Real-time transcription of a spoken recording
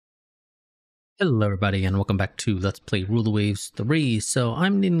Hello everybody and welcome back to Let's Play Rule the Waves 3. So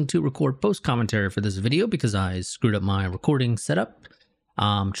I'm needing to record post commentary for this video because I screwed up my recording setup.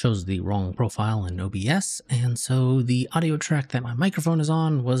 Chose the wrong profile in OBS, and so the audio track that my microphone is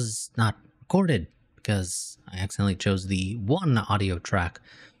on was not recorded because I accidentally chose the one audio track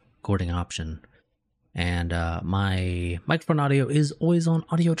recording option. And my microphone audio is always on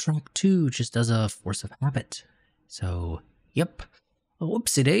audio track 2, just as a force of habit. So, yep.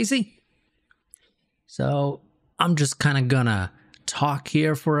 Whoopsie daisy. So I'm just kind of gonna talk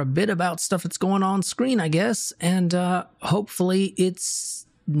here for a bit about stuff that's going on screen, I guess, and hopefully it's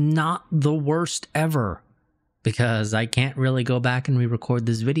not the worst ever, because I can't really go back and re-record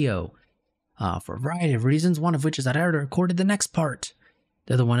this video for a variety of reasons, one of which is that I already recorded the next part.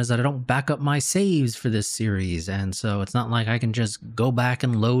 The other one is that I don't back up my saves for this series, and so it's not like I can just go back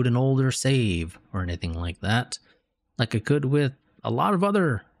and load an older save or anything like that, like I could with a lot of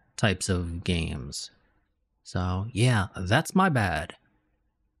other types of games. So yeah, that's my bad.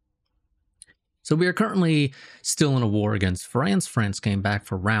 So we are currently still in a war against France. France came back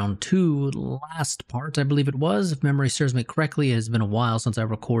for round 2 last part, I believe it was. If memory serves me correctly, it has been a while since I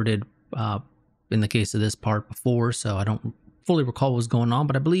recorded in the case of this part before, so I don't fully recall what was going on,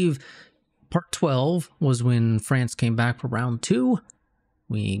 but I believe part 12 was when France came back for round 2.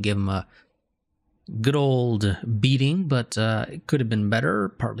 We gave them a good old beating, but it could have been better,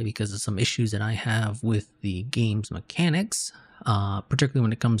 partly because of some issues that I have with the game's mechanics, particularly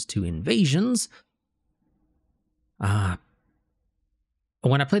when it comes to invasions. When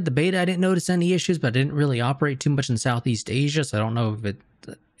I played the beta, I didn't notice any issues, but I didn't really operate too much in Southeast Asia, so I don't know if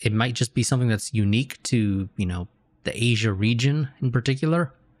it might just be something that's unique to, you know, the Asia region in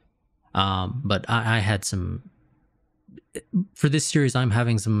particular. But I had some... For this series, I'm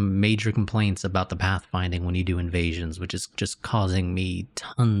having some major complaints about the pathfinding when you do invasions, which is just causing me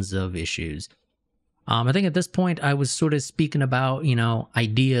tons of issues. I think at this point, I was sort of speaking about, you know,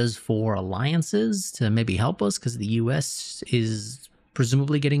 ideas for alliances to maybe help us, because the US is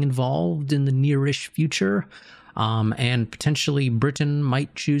presumably getting involved in the nearish future, and potentially Britain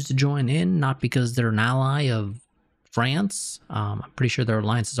might choose to join in, not because they're an ally of France. I'm pretty sure their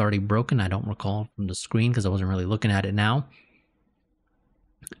alliance is already broken. I don't recall from the screen because I wasn't really looking at it now.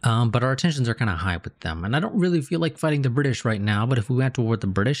 But our tensions are kind of high with them, and I don't really feel like fighting the British right now, but if we went to war with the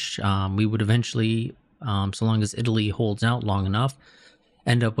British, we would eventually, so long as Italy holds out long enough,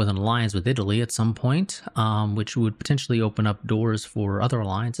 end up with an alliance with Italy at some point, which would potentially open up doors for other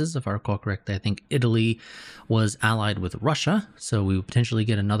alliances. If I recall correctly, I think Italy was allied with Russia, so we would potentially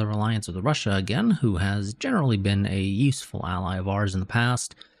get another alliance with Russia again, who has generally been a useful ally of ours in the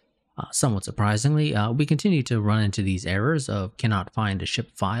past. Somewhat surprisingly, we continue to run into these errors of cannot find a ship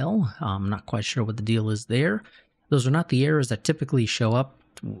file. I'm not quite sure what the deal is there. Those are not the errors that typically show up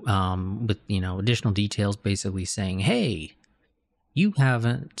with, you know, additional details basically saying, hey, you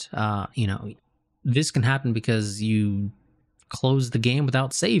haven't, you know, this can happen because you closed the game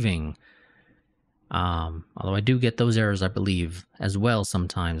without saving. Although I do get those errors, I believe, as well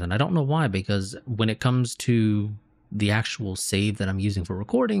sometimes. And I don't know why, because when it comes to the actual save that I'm using for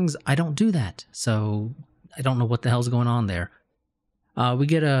recordings, I don't do that. So I don't know what the hell's going on there. We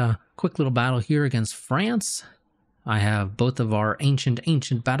get a quick little battle here against France. I have both of our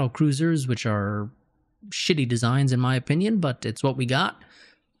ancient battle cruisers, which are shitty designs in my opinion, but it's what we got,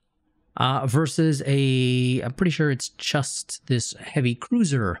 versus I'm pretty sure it's just this heavy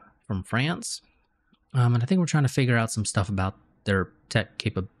cruiser from France, and I think we're trying to figure out some stuff about their tech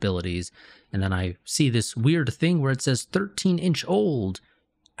capabilities, and then I see this weird thing where it says 13-inch old.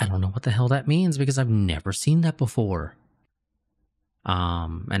 I don't know what the hell that means because I've never seen that before.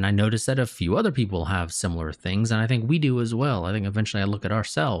 And I noticed that a few other people have similar things, and I think we do as well. I think eventually I look at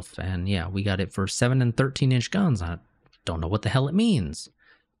ourselves, and yeah, we got it for 7 and 13-inch guns. I don't know what the hell it means.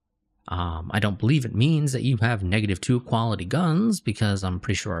 I don't believe it means that you have -2 quality guns, because I'm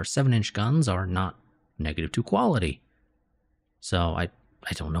pretty sure our 7-inch guns are not -2 quality. So I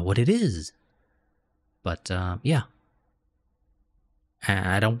don't know what it is. But yeah.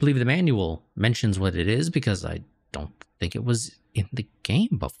 I don't believe the manual mentions what it is, because I don't think it was in the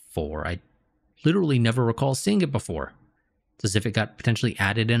game before. I literally never recall seeing it before. It's as if it got potentially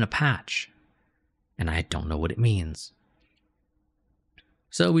added in a patch, and I don't know what it means.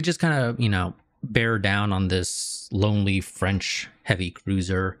 So we just kind of, you know, bear down on this lonely French heavy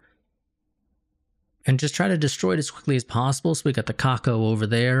cruiser and just try to destroy it as quickly as possible. So we got the Kako over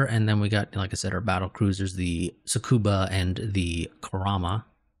there, and then we got, like I said, our battle cruisers, the Tsukuba and the Kurama,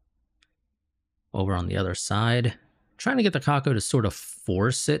 over on the other side. Trying to get the Kako to sort of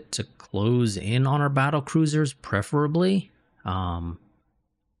force it to close in on our battle cruisers, preferably.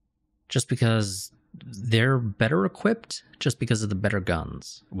 just because they're better equipped, just because of the better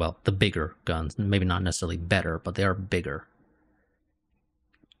guns. Well, the bigger guns, maybe not necessarily better, but they are bigger.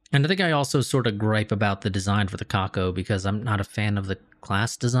 And I think I also sort of gripe about the design for the Kako because I'm not a fan of the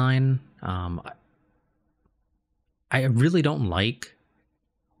class design. I really don't like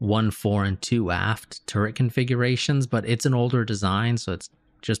 1 fore and 2 aft turret configurations, but it's an older design, so it's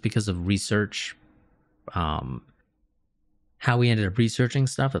just because of research. How we ended up researching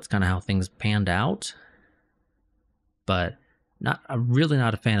stuff, that's kind of how things panned out. But I'm really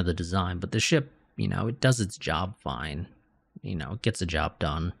not a fan of the design, but the ship, it does its job fine. It gets the job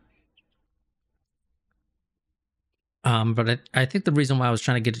done. But I think the reason why I was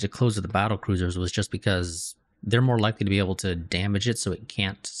trying to get it to close with the battle cruisers was just because they're more likely to be able to damage it so it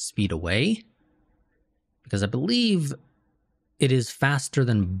can't speed away. Because I believe it is faster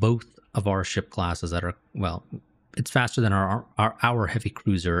than both of our ship classes that are, well, it's faster than our heavy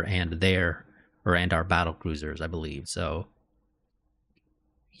cruiser and our battle cruisers, I believe. So,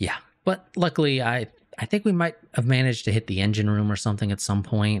 yeah. But luckily, I think we might have managed to hit the engine room or something at some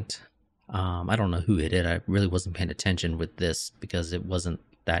point. I don't know who hit it. I really wasn't paying attention with this because it wasn't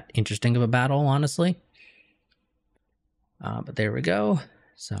that interesting of a battle, honestly. But there we go.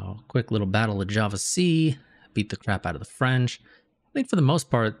 So, quick little battle at Java C. Beat the crap out of the French. I think for the most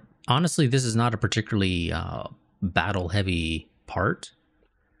part, honestly, this is not a particularly battle-heavy part,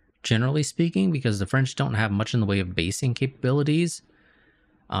 generally speaking, because the French don't have much in the way of basing capabilities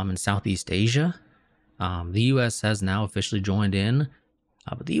in Southeast Asia. The U.S. has now officially joined in.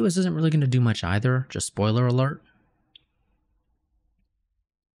 But the U.S. isn't really going to do much either. Just spoiler alert.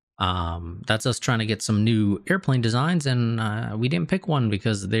 That's us trying to get some new airplane designs, and we didn't pick one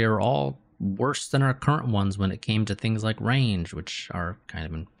because they're all worse than our current ones when it came to things like range, which are kind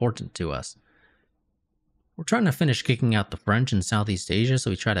of important to us. We're trying to finish kicking out the French in Southeast Asia, so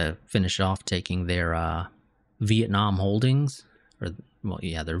we try to finish off taking their Vietnam holdings, their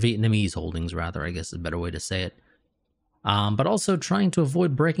Vietnamese holdings, rather, I guess is a better way to say it. But also trying to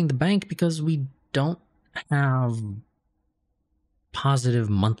avoid breaking the bank because we don't have positive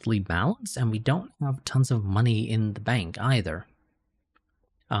monthly balance and we don't have tons of money in the bank either.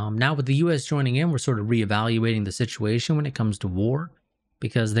 Now with the US joining in, we're sort of reevaluating the situation when it comes to war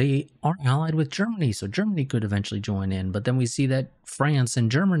because they are allied with Germany, so Germany could eventually join in. But then we see that France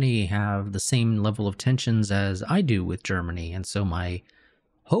and Germany have the same level of tensions as I do with Germany, and so my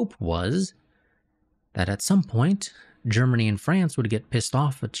hope was that at some point Germany and France would get pissed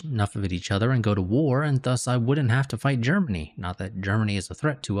off enough of each other and go to war, and thus I wouldn't have to fight Germany. Not that Germany is a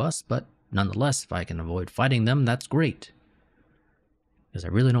threat to us, but nonetheless, if I can avoid fighting them, that's great. Because I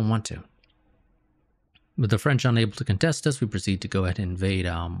really don't want to. With the French unable to contest us, we proceed to go ahead and invade,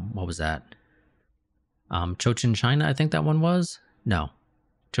 what was that? Cochin China, I think that one was? No.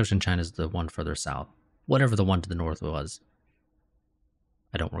 Cochin China is the one further south. Whatever the one to the north was.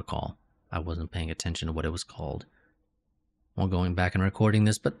 I don't recall. I wasn't paying attention to what it was called while going back and recording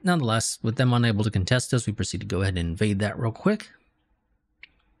this, but nonetheless, with them unable to contest us, we proceed to go ahead and invade that real quick.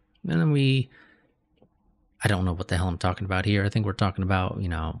 And then I don't know what the hell I'm talking about here. I think we're talking about,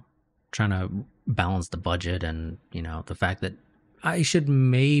 trying to balance the budget and, the fact that I should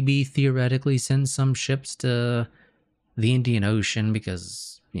maybe theoretically send some ships to the Indian Ocean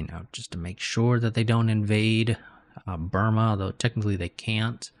because, just to make sure that they don't invade Burma, though technically they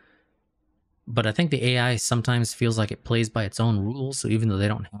can't. But I think the AI sometimes feels like it plays by its own rules, so even though they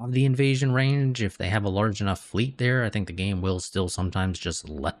don't have the invasion range, if they have a large enough fleet there, I think the game will still sometimes just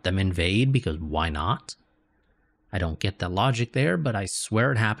let them invade, because why not? I don't get the logic there, but I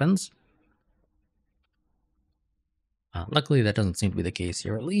swear it happens. Luckily, that doesn't seem to be the case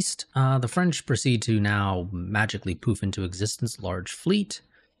here, at least. The French proceed to now magically poof into existence a large fleet,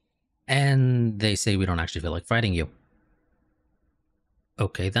 and they say we don't actually feel like fighting you.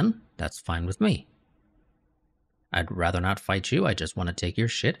 Okay then, that's fine with me. I'd rather not fight you, I just want to take your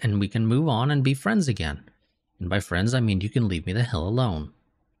shit and we can move on and be friends again. And by friends, I mean you can leave me the hell alone.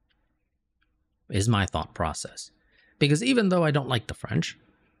 Is my thought process. Because even though I don't like the French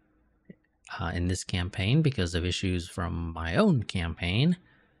in this campaign because of issues from my own campaign,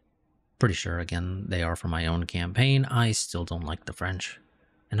 pretty sure again they are from my own campaign, I still don't like the French.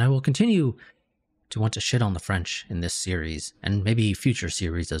 And I will continue to want to shit on the French in this series, and maybe future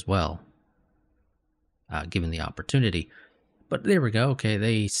series as well, given the opportunity. But there we go. Okay,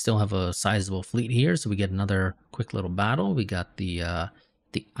 they still have a sizable fleet here, so we get another quick little battle. We got the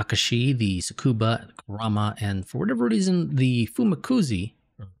Akashi, the Tsukuba, Kurama, and for whatever reason, the Fumazuki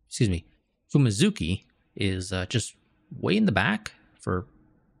is just way in the back for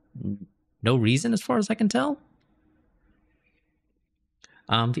no reason, as far as I can tell.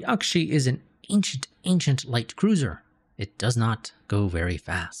 The Akshi is an ancient light cruiser. It does not go very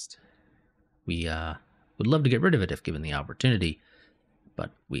fast. We would love to get rid of it if given the opportunity,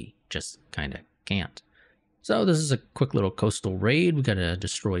 but we just kind of can't. So this is a quick little coastal raid. We got to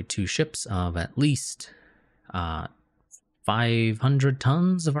destroy 2 ships of at least 500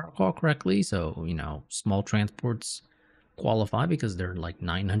 tons, if I recall correctly. So, small transports qualify because they're like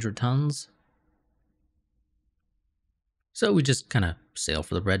 900 tons. So we just kind of sail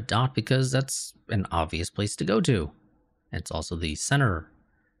for the red dot because that's an obvious place to go to. It's also the center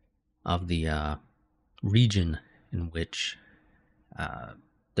of the region in which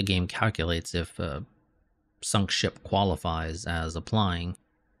the game calculates if a sunk ship qualifies as applying.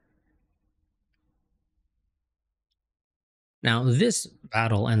 Now, this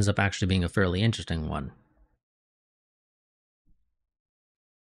battle ends up actually being a fairly interesting one,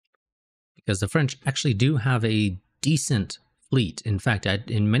 because the French actually do have a decent fleet. In fact,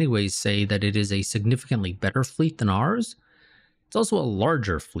 I'd in many ways say that it is a significantly better fleet than ours. It's also a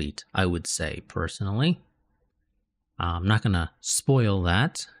larger fleet, I would say, personally. I'm not going to spoil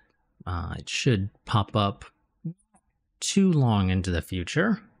that. It should pop up too long into the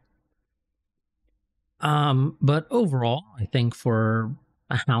future. But overall, I think for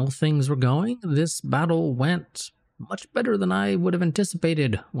how things were going, this battle went much better than I would have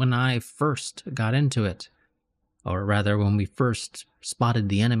anticipated when I first got into it. Or rather, when we first spotted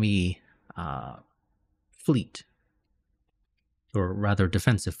the enemy fleet. Or rather,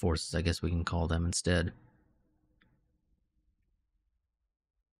 defensive forces, I guess we can call them instead.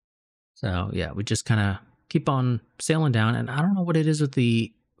 So, yeah, we just kind of keep on sailing down. And I don't know what it is with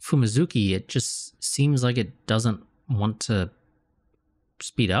the Fumizuki. It just seems like it doesn't want to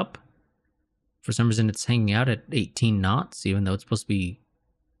speed up. For some reason, it's hanging out at 18 knots, even though it's supposed to be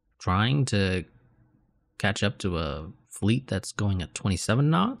trying to catch up to a fleet that's going at 27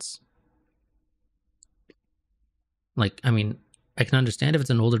 knots. Like, I mean, I can understand if it's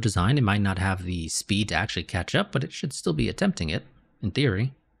an older design, it might not have the speed to actually catch up, but it should still be attempting it, in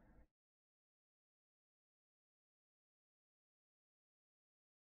theory.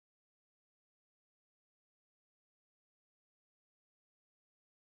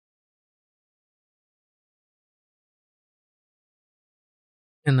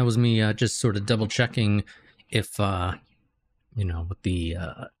 And that was me just sort of double checking if, what the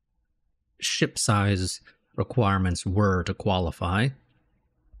ship size requirements were to qualify.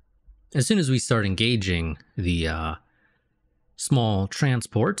 As soon as we start engaging the small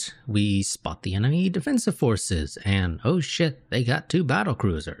transport, we spot the enemy defensive forces, and oh shit, they got 2 battle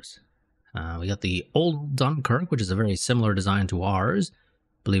cruisers. We got the old Dunkirk, which is a very similar design to ours.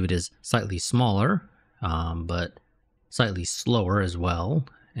 I believe it is slightly smaller, but slightly slower as well,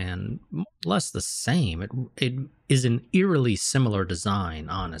 and more or less the same. It is an eerily similar design,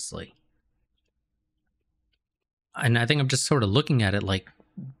 honestly. And I think I'm just sort of looking at it like,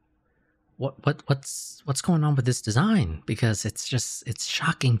 what's going on with this design? Because it's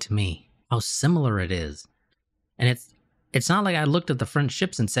shocking to me how similar it is. And it's not like I looked at the French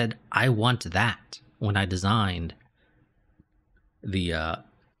ships and said, I want that when I designed the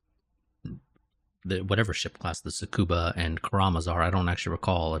whatever ship class the Tsukuba and Karamas are. I don't actually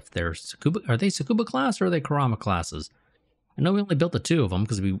recall if they're Tsukuba. Are they Tsukuba class or are they Karama classes? I know we only built the 2 of them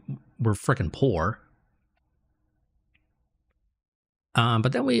because we were freaking poor.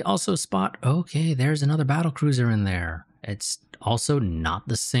 But then we also spot, okay, there's another battle cruiser in there. It's also not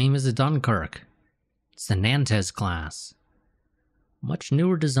the same as the Dunkirk. It's the Nantes class. Much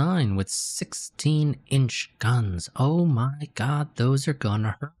newer design with 16-inch guns. Oh my god, those are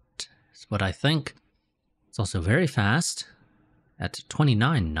gonna hurt. That's what I think. It's also very fast. At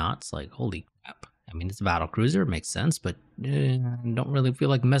 29 knots, like, holy crap. I mean, it's a battle cruiser, it makes sense, but don't really feel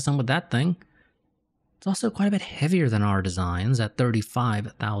like messing with that thing. It's also quite a bit heavier than our designs at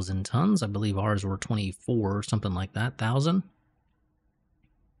 35,000 tons. I believe ours were 24 or something like that, 1,000.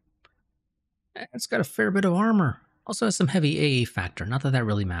 It's got a fair bit of armor. Also has some heavy AA factor. Not that that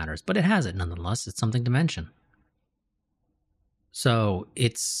really matters, but it has it nonetheless. It's something to mention. So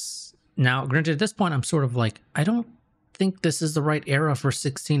it's... Now, granted, at this point, I'm sort of like, I don't think this is the right era for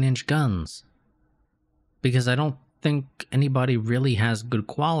 16-inch guns. Because I don't think anybody really has good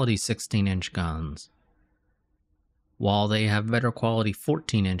quality 16-inch guns, while they have better quality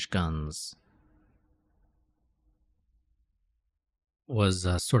 14-inch guns. Was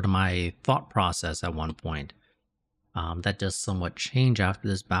sort of my thought process at one point. That does somewhat change after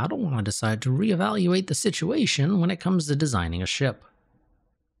this battle when I decide to reevaluate the situation when it comes to designing a ship.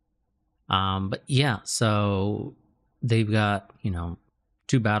 But yeah, so they've got,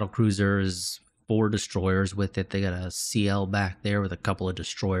 2 battle cruisers, 4 destroyers with it. They got a CL back there with a couple of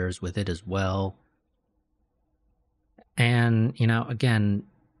destroyers with it as well. And, again,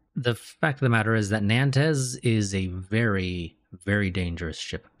 the fact of the matter is that Nantes is a very, very dangerous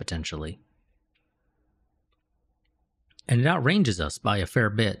ship, potentially. And it outranges us by a fair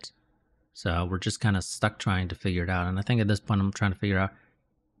bit. So we're just kind of stuck trying to figure it out. And I think at this point I'm trying to figure out,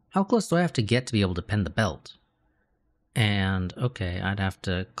 how close do I have to get to be able to pin the belt? And, okay, I'd have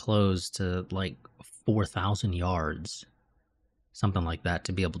to close to like 4,000 yards. Something like that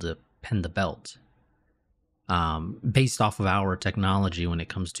to be able to pin the belt. Based off of our technology when it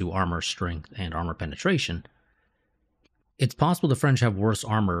comes to armor strength and armor penetration, it's possible the French have worse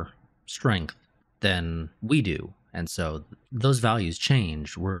armor strength than we do, and so those values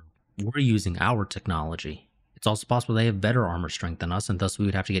change. We're using our technology. It's also possible they have better armor strength than us, and thus we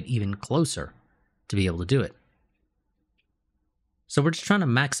would have to get even closer to be able to do it. So we're just trying to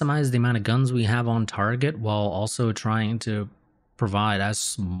maximize the amount of guns we have on target while also trying to provide as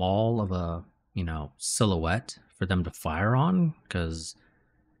small of a silhouette for them to fire on, because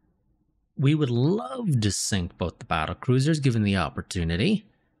we would love to sink both the battle cruisers given the opportunity.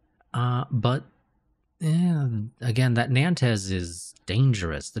 But yeah, again, that Nantes is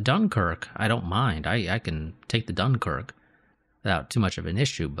dangerous. The Dunkirk, I don't mind. I can take the Dunkirk without too much of an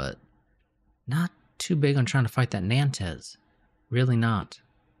issue, but not too big on trying to fight that Nantes. Really not.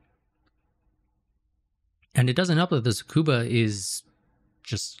 And it doesn't help that the Tsukuba is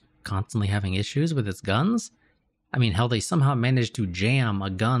just constantly having issues with its guns. I mean, hell, they somehow managed to jam a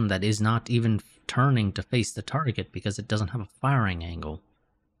gun that is not even turning to face the target because it doesn't have a firing angle.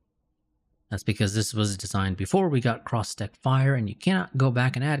 That's because this was designed before we got cross-deck fire, and you cannot go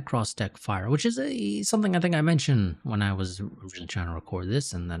back and add cross-deck fire, which is something I think I mentioned when I was originally trying to record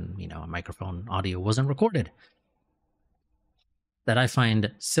this, and then, a microphone audio wasn't recorded. That I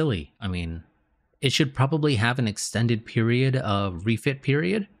find silly. I mean, it should probably have an extended period of refit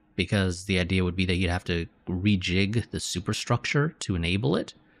period, because the idea would be that you'd have to rejig the superstructure to enable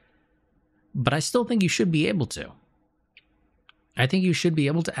it. But I still think you should be able to. I think you should be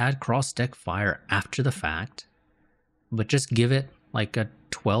able to add cross-deck fire after the fact, but just give it like a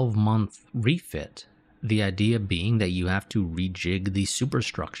 12-month refit. The idea being that you have to rejig the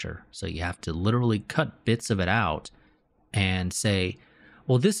superstructure. So you have to literally cut bits of it out and say,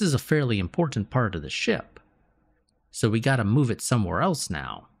 well, this is a fairly important part of the ship, so we got to move it somewhere else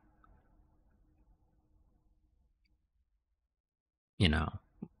now.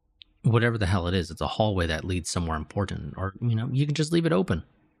 Whatever the hell it is, it's a hallway that leads somewhere important. Or, you can just leave it open.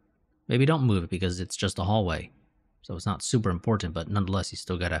 Maybe don't move it because it's just a hallway. So it's not super important, but nonetheless, you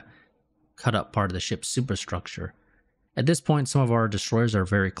still got to cut up part of the ship's superstructure. At this point, some of our destroyers are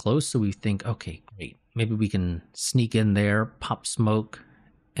very close, so we think, okay, great. Maybe we can sneak in there, pop smoke,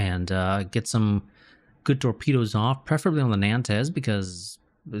 and get some good torpedoes off, preferably on the Nantes, because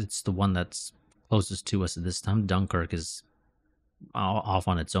it's the one that's closest to us at this time. Dunkirk is off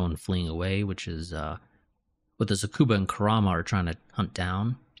on its own, fleeing away, which is what the Tsukuba and Kurama are trying to hunt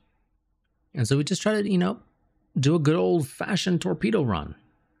down. And so we just try to, do a good old-fashioned torpedo run.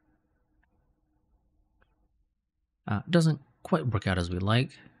 Doesn't quite work out as we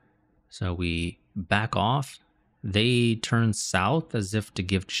like, so we back off. They turn south as if to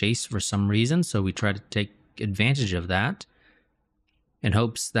give chase for some reason, so we try to take advantage of that in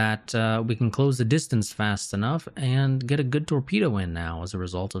hopes that we can close the distance fast enough and get a good torpedo in now as a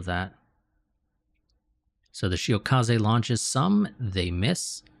result of that. So the Shiokaze launches some, they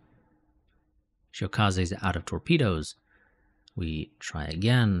miss. Shiokaze's out of torpedoes. We try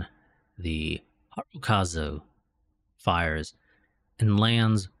again. The Harukazu fires and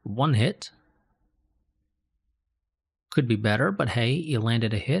lands one hit. Could be better, but hey, you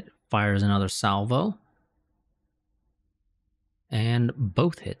landed a hit, fires another salvo. And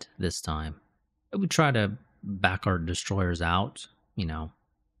both hit this time. We try to back our destroyers out,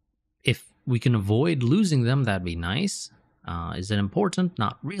 If we can avoid losing them, that'd be nice. Is it important?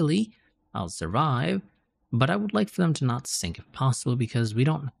 Not really. I'll survive. But I would like for them to not sink if possible, because we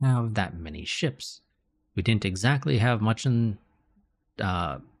don't have that many ships. We didn't exactly have much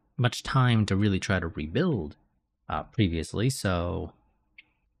time to really try to rebuild previously, so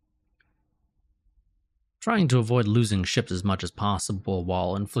trying to avoid losing ships as much as possible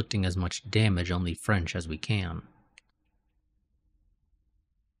while inflicting as much damage on the French as we can.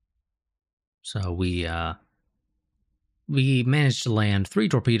 So we managed to land 3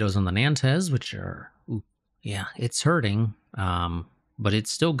 torpedoes on the Nantes, which are, yeah, it's hurting, but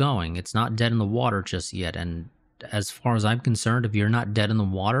it's still going. It's not dead in the water just yet, and as far as I'm concerned, if you're not dead in the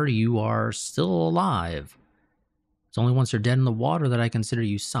water, you are still alive. It's only once you're dead in the water that I consider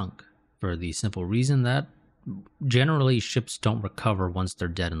you sunk. for the simple reason that generally ships don't recover once they're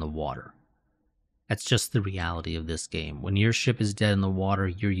dead in the water. That's just the reality of this game. When your ship is dead in the water,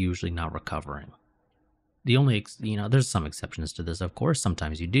 you're usually not recovering. The only, there's some exceptions to this, of course.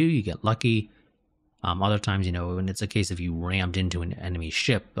 Sometimes you do, you get lucky. Other times, when it's a case of you rammed into an enemy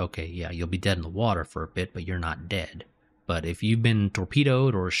ship, okay, yeah, you'll be dead in the water for a bit, but you're not dead. But if you've been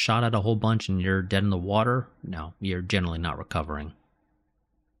torpedoed or shot at a whole bunch and you're dead in the water, no, you're generally not recovering.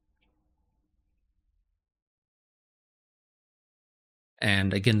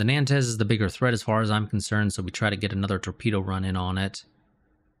 And again, the Nantes is the bigger threat as far as I'm concerned, so we try to get another torpedo run in on it.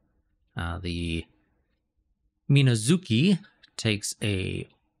 The Minazuki takes a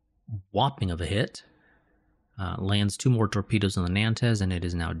whopping of a hit, lands 2 more torpedoes on the Nantes, and it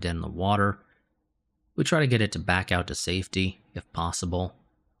is now dead in the water. We try to get it to back out to safety, if possible,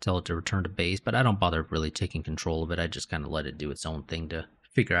 tell it to return to base, but I don't bother really taking control of it. I just kind of let it do its own thing to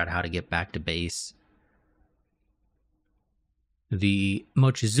figure out how to get back to base. The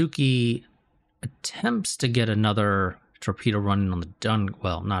Mochizuki attempts to get another torpedo run in on the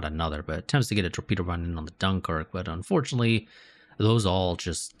well, not another, but attempts to get a torpedo run in on the Dunkirk, but unfortunately, those all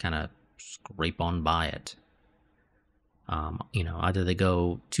just kind of scrape on by it. Either they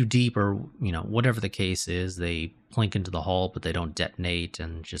go too deep or, whatever the case is, they plink into the hull, but they don't detonate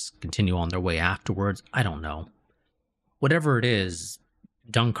and just continue on their way afterwards. I don't know. Whatever it is,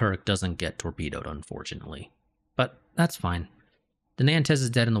 Dunkirk doesn't get torpedoed, unfortunately. But that's fine. The Nantes is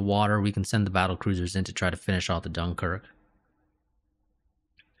dead in the water. We can send the battle cruisers in to try to finish off the Dunkirk.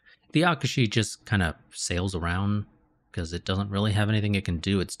 The Akashi just kind of sails around because it doesn't really have anything it can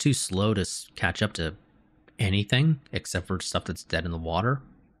do. It's too slow to catch up to anything except for stuff that's dead in the water.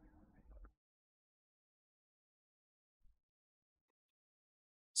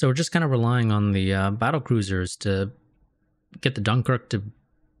 So we're just kind of relying on the battle cruisers to get the Dunkirk to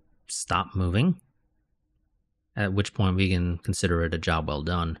stop moving, at which point we can consider it a job well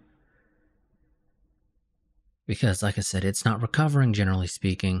done. Because, like I said, it's not recovering, generally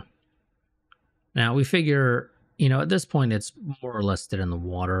speaking. Now, we figure, at this point, it's more or less dead in the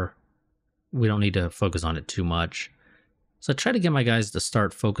water. We don't need to focus on it too much. So I try to get my guys to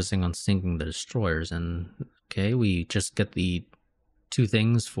start focusing on sinking the destroyers. And, okay, we just get the 2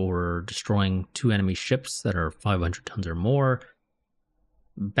 things for destroying 2 enemy ships that are 500 tons or more.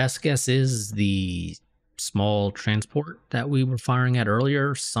 Best guess is the small transport that we were firing at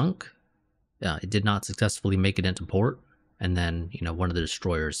earlier sunk. It did not successfully make it into port. And then, one of the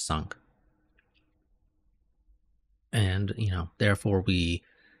destroyers sunk. And, therefore we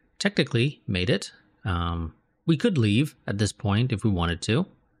technically made it. We could leave at this point if we wanted to.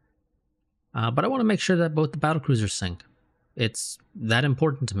 But I want to make sure that both the battlecruisers sink. It's that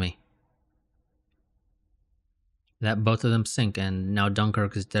important to me. That both of them sink. And now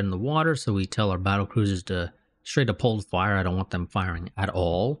Dunkirk is dead in the water, so we tell our battlecruisers to straight up hold fire. I don't want them firing at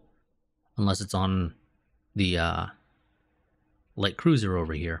all. Unless it's on the light cruiser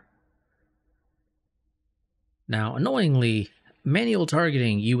over here. Now, annoyingly, manual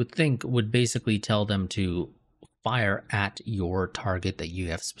targeting, you would think, would basically tell them to fire at your target that you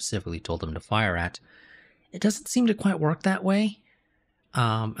have specifically told them to fire at. It doesn't seem to quite work that way.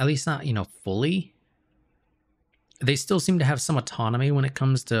 At least not, fully. They still seem to have some autonomy when it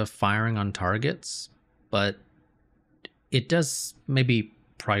comes to firing on targets, but it does maybe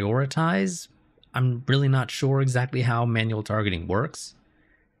prioritize. I'm really not sure exactly how manual targeting works.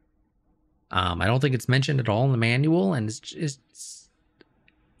 I don't think it's mentioned at all in the manual, and it's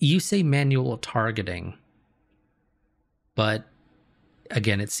you say manual targeting, but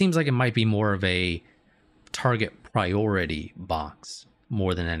again, it seems like it might be more of a target priority box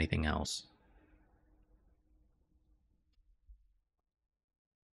more than anything else.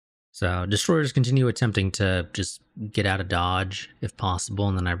 So destroyers continue attempting to just get out of Dodge if possible,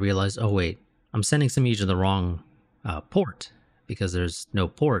 and then I realize, oh wait, I'm sending some of you to the wrong port because there's no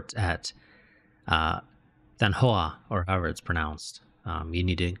port at Danhoa, or however it's pronounced. You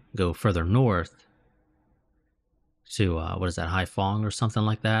need to go further north to, what is that, Haiphong or something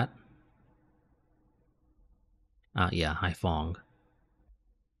like that? Yeah, Haiphong.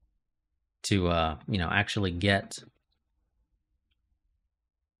 To, actually get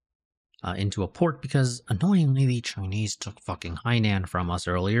into a port, because annoyingly the Chinese took fucking Hainan from us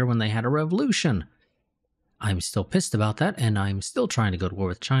earlier when they had a revolution. I'm still pissed about that, and I'm still trying to go to war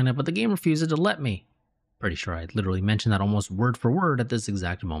with China, but the game refuses to let me. Pretty sure I literally mentioned that almost word for word at this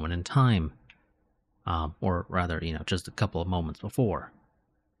exact moment in time. Or rather, just a couple of moments before.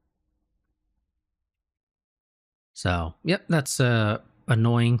 So, yep, that's a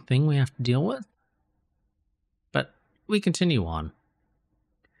annoying thing we have to deal with. But we continue on.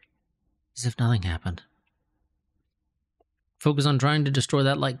 As if nothing happened. Focus on trying to destroy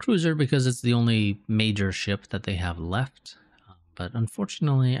that light cruiser because it's the only major ship that they have left. But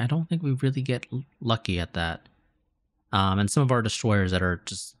unfortunately, I don't think we really get lucky at that. And some of our destroyers that are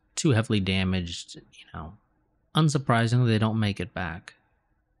just too heavily damaged, unsurprisingly, they don't make it back.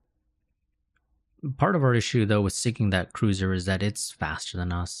 Part of our issue, though, with sinking that cruiser is that it's faster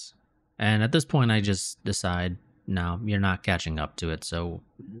than us. And at this point, I just decide, no, you're not catching up to it, so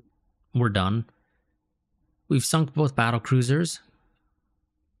we're done. We've sunk both battle cruisers.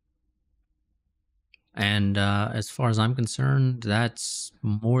 And as far as I'm concerned, that's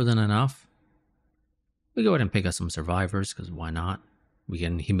more than enough. We go ahead and pick up some survivors, because why not? We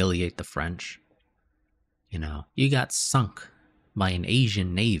can humiliate the French. You got sunk by an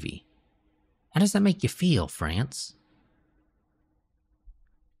Asian navy. How does that make you feel, France?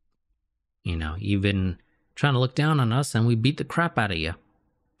 You've been trying to look down on us, and we beat the crap out of you.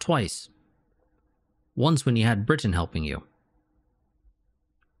 Twice. Once when you had Britain helping you.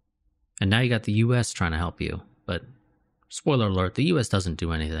 And now you got the US trying to help you. But, spoiler alert, the US doesn't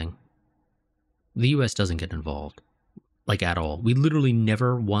do anything. The US doesn't get involved. Like, at all. We literally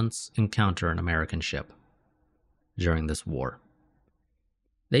never once encounter an American ship during this war.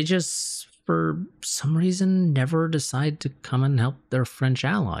 They just, for some reason, never decide to come and help their French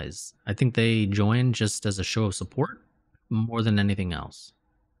allies. I think they join just as a show of support, more than anything else.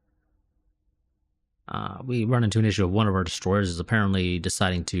 We run into an issue of one of our destroyers is apparently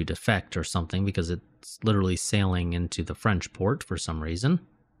deciding to defect or something because it's literally sailing into the French port for some reason.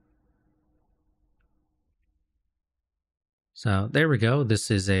 So there we go.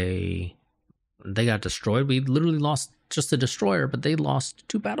 They got destroyed. We literally lost just a destroyer, but they lost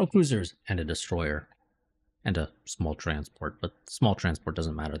 2 battle cruisers and a destroyer and a small transport, but small transport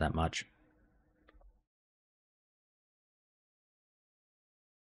doesn't matter that much.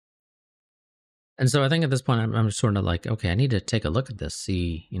 And so I think at this point, I'm sort of like, okay, I need to take a look at this,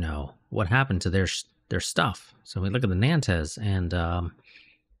 see, what happened to their stuff. So we look at the Nantes, and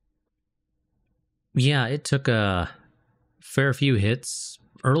yeah, it took a fair few hits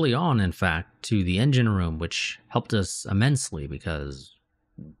early on, in fact, to the engine room, which helped us immensely because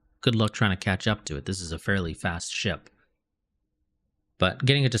good luck trying to catch up to it. This is a fairly fast ship. But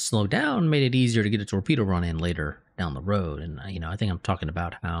getting it to slow down made it easier to get a torpedo run in later down the road. And, I think I'm talking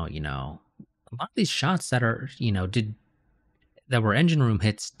about how, a lot of these shots that are, that were engine room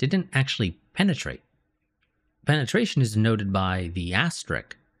hits didn't actually penetrate. Penetration is denoted by the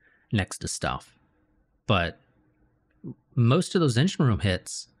asterisk next to stuff. But most of those engine room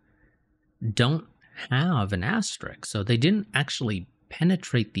hits don't have an asterisk. So they didn't actually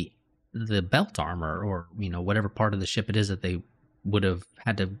penetrate the belt armor or, whatever part of the ship it is that they would have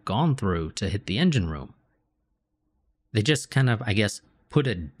had to have gone through to hit the engine room. They just kind of, I guess, put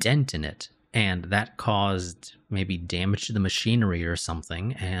a dent in it. And that caused maybe damage to the machinery or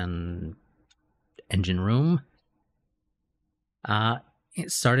something. And engine room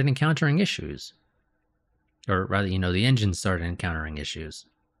it started encountering issues. Or rather, the engine started encountering issues.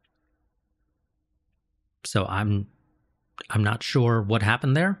 So I'm not sure what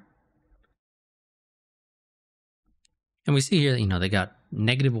happened there. And we see here that, they got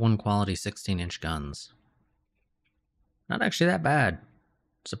 -1 quality 16-inch guns. Not actually that bad.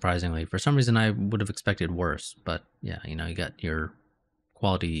 Surprisingly, for some reason I would have expected worse, but yeah, you got your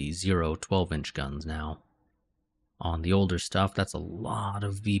quality 0 12-inch guns now. On the older stuff, that's a lot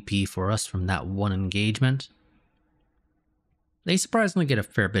of VP for us from that one engagement. They surprisingly get a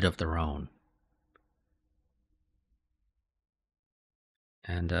fair bit of their own.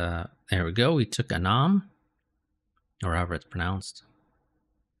 And there we go, we took Annam, or however it's pronounced.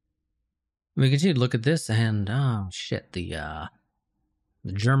 We continue to look at this, and oh shit, the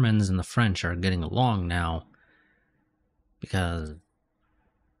Germans and the French are getting along now because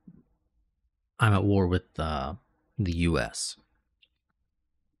I'm at war with the US.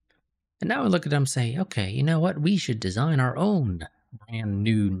 And now I look at them and say, okay, you know what? We should design our own brand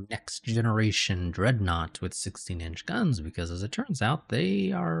new next generation dreadnought with 16-inch guns because as it turns out,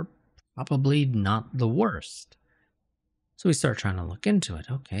 they are probably not the worst. So we start trying to look into it.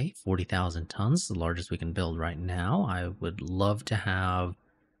 Okay, 40,000 tons, the largest we can build right now. I would love to have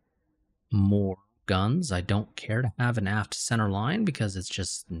more guns. I don't care to have an aft center line because it's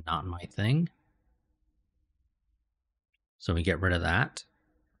just not my thing. So we get rid of that.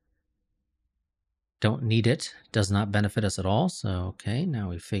 Don't need it. Does not benefit us at all. So, okay, now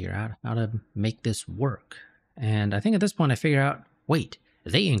we figure out how to make this work. And I think at this point I figure out, wait,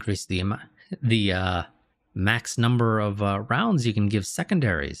 they increased the max number of rounds you can give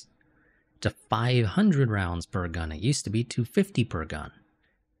secondaries to 500 rounds per gun. It used to be 250 per gun.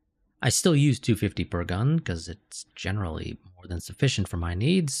 I still use 250 per gun because it's generally more than sufficient for my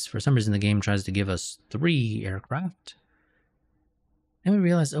needs. For some reason, the game tries to give us 3 aircraft. And we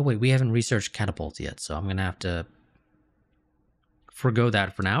realize, oh wait, we haven't researched catapults yet, so I'm going to have to forgo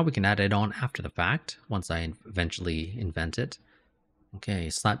that for now. We can add it on after the fact, once I eventually invent it. Okay,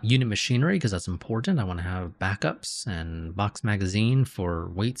 slap unit machinery, because that's important. I want to have backups, and box magazine for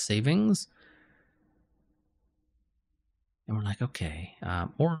weight savings. And we're like, okay,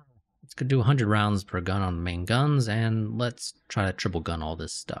 or let's go do 100 rounds per gun on the main guns, and let's try to triple gun all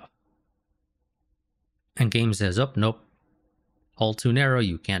this stuff. And game says, oh, nope, hull too narrow,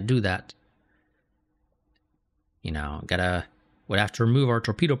 you can't do that. You know, would have to remove our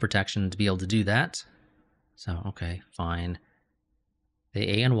torpedo protection to be able to do that. So, okay, fine. The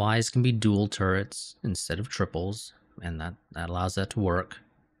A and Ys can be dual turrets instead of triples, and that allows that to work.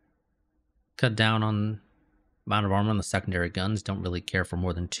 Cut down on amount of armor on the secondary guns. Don't really care for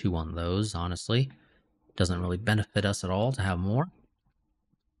more than 2 on those, honestly. Doesn't really benefit us at all to have more.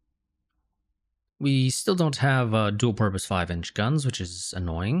 We still don't have dual purpose 5-inch guns, which is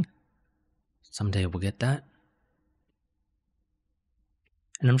annoying. Someday we'll get that.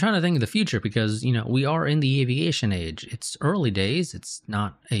 And I'm trying to think of the future because, you know, we are in the aviation age. It's early days. It's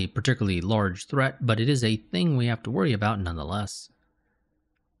not a particularly large threat, but it is a thing we have to worry about nonetheless.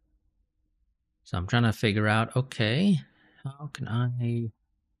 So I'm trying to figure out, okay, how can I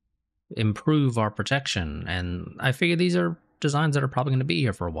improve our protection? And I figure these are designs that are probably going to be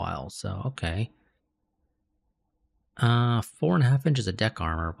here for a while. So, okay. 4.5 inches of deck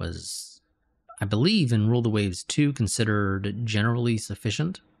armor was, I believe, in Rule the Waves 2 considered generally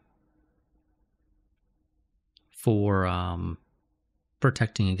sufficient for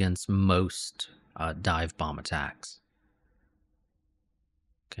protecting against most dive bomb attacks.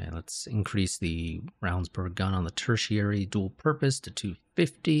 Okay, let's increase the rounds per gun on the tertiary dual purpose to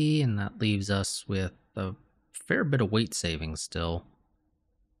 250, and that leaves us with a fair bit of weight savings still.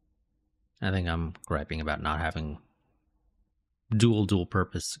 I think I'm griping about not having dual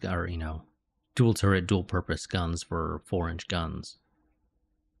purpose, or, you know, dual turret, dual purpose guns for 4-inch guns.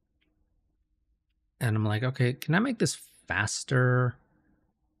 And I'm like, okay, can I make this faster?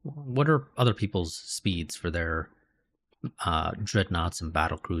 What are other people's speeds for their dreadnoughts and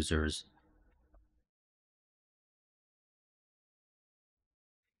battle cruisers?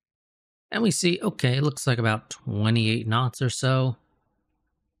 And we see, okay, it looks like about 28 knots or so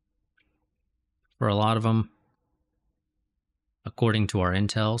for a lot of them, according to our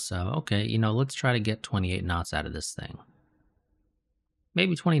intel. So, okay, you know, let's try to get 28 knots out of this thing.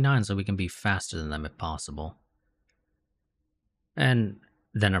 Maybe 29 so we can be faster than them if possible. And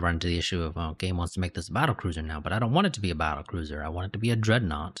then I run into the issue of, oh, game wants to make this a battle cruiser now, but I don't want it to be a battle cruiser. I want it to be a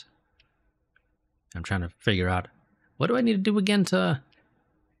dreadnought. I'm trying to figure out, what do I need to do again to,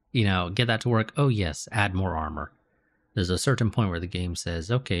 you know, get that to work? Oh yes, add more armor. There's a certain point where the game says,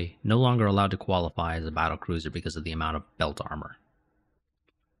 okay, no longer allowed to qualify as a battle cruiser because of the amount of belt armor.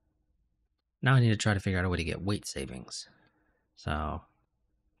 Now I need to try to figure out a way to get weight savings. So,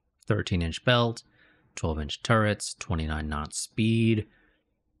 13-inch belt, 12-inch turrets, 29 knot speed.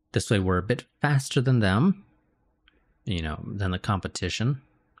 This way we're a bit faster than them, you know, than the competition.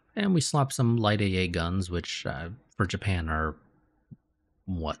 And we slap some light AA guns, which for Japan are,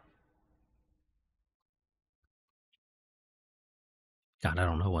 what? God, I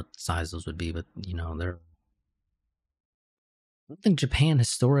don't know what size those would be, but, you know, they're... I don't think Japan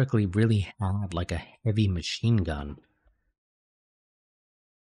historically really had, like, a heavy machine gun.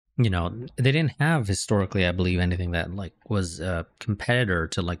 You know, they didn't have historically, I believe, anything that, like, was a competitor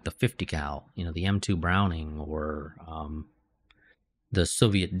to, like, the 50 cal, you know, the M2 Browning or the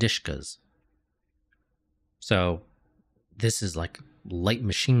Soviet Dishkas. So this is like light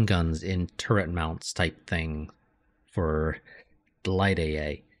machine guns in turret mounts type thing for the light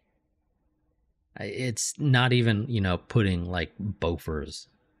AA. It's not even, you know, putting like Bofors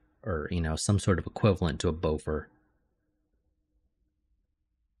or, you know, some sort of equivalent to a Bofor.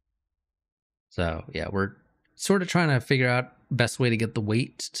 So yeah, we're sort of trying to figure out best way to get the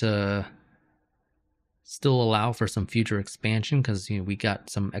weight to still allow for some future expansion, because, you know, we got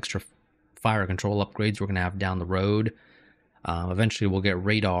some extra fire control upgrades we're gonna have down the road. Eventually we'll get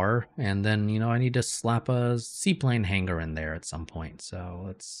radar, and then, you know, I need to slap a seaplane hangar in there at some point. So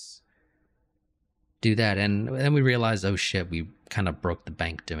let's do that. And then we realized, oh shit, we kind of broke the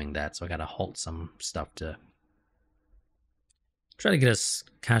bank doing that. So I got to halt some stuff to try to get us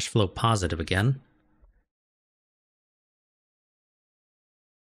cash flow positive again.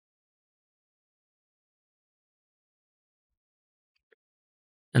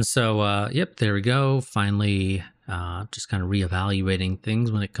 And so, yep, there we go. Finally just kind of reevaluating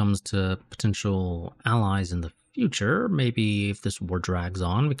things when it comes to potential allies in the future. Maybe if this war drags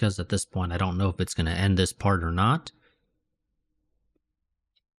on, because at this point, I don't know if it's going to end this part or not.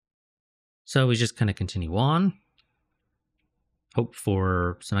 So we just kind of continue on. Hope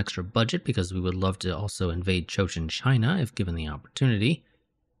for some extra budget because we would love to also invade Cochin China if given the opportunity,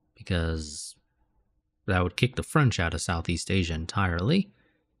 because that would kick the French out of Southeast Asia entirely.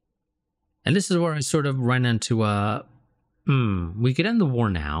 And this is where I sort of run into we could end the war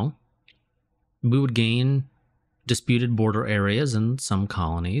now. We would gain disputed border areas and some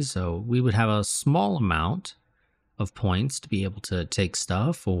colonies, so we would have a small amount of points to be able to take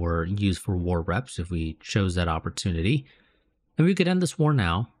stuff or use for war reps if we chose that opportunity. And we could end this war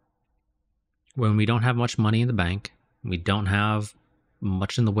now when we don't have much money in the bank. We don't have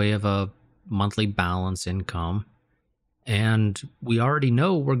much in the way of a monthly balance income. And we already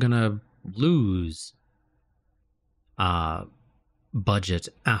know we're going to lose budget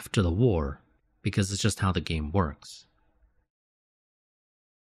after the war because it's just how the game works.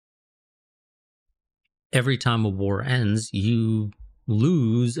 Every time a war ends, you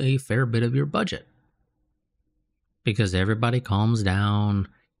lose a fair bit of your budget because everybody calms down.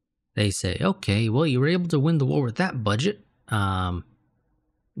 They say, okay, well, you were able to win the war with that budget.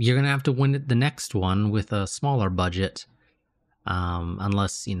 You're going to have to win it the next one with a smaller budget.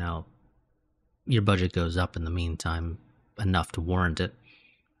 Unless, your budget goes up in the meantime enough to warrant it.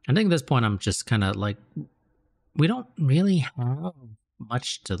 I think at this point, I'm just kind of like, we don't really have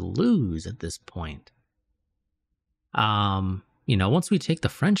much to lose at this point. Once we take the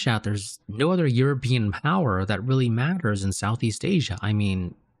French out, there's no other European power that really matters in Southeast Asia. I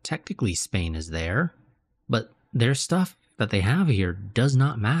mean, technically Spain is there, but their stuff that they have here does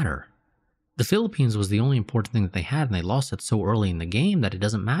not matter. The Philippines was the only important thing that they had, and they lost it so early in the game that it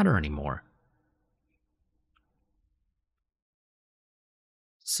doesn't matter anymore.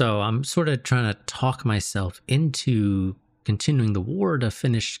 So I'm sort of trying to talk myself into continuing the war to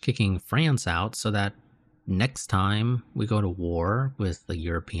finish kicking France out so that next time we go to war with a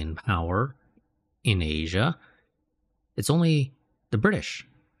European power in Asia, it's only the British,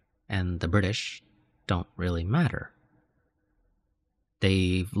 and the British don't really matter.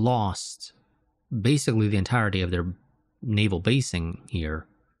 They've lost basically the entirety of their naval basing here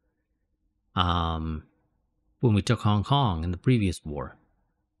when we took Hong Kong in the previous war.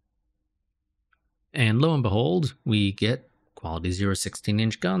 And lo and behold, we get quality 0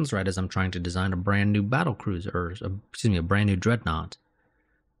 16-inch guns right as I'm trying to design a brand new battle cruiser, or a brand new dreadnought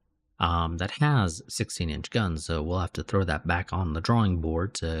that has 16-inch guns. So we'll have to throw that back on the drawing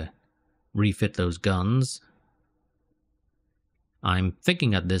board to refit those guns. I'm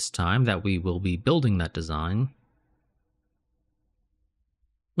thinking at this time that we will be building that design.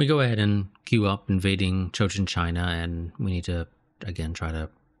 We go ahead and queue up invading Cochin China, and we need to, again, try to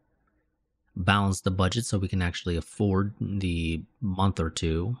balance the budget so we can actually afford the month or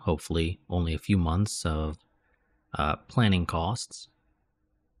two, hopefully only a few months of planning costs.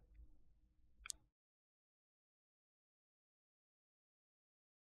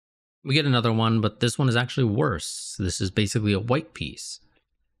 We get another one, but this one is actually worse. This is basically a white piece.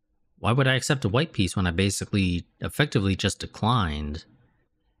 Why would I accept a white piece when I basically effectively just declined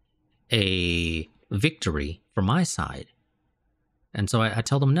a victory for my side? And so I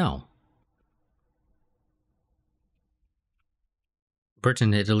tell them no.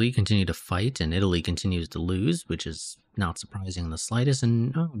 Britain and Italy continue to fight, and Italy continues to lose, which is not surprising in the slightest.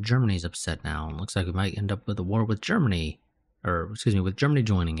 And Germany's upset now. It looks like we might end up with a war with Germany, with Germany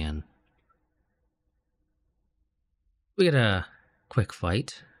joining in. We get a quick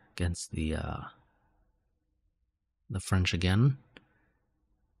fight against the French again.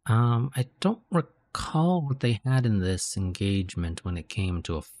 I don't recall what they had in this engagement when it came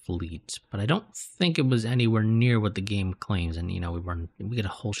to a fleet, but I don't think it was anywhere near what the game claims. And we get a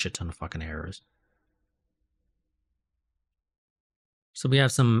whole shit ton of fucking errors. So we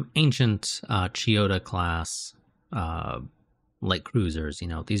have some ancient Chiyoda class light cruisers.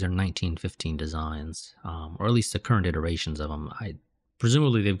 These are 1915 designs, or at least the current iterations of them.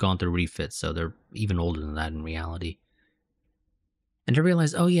 Presumably they've gone through refits, so they're even older than that in reality. And to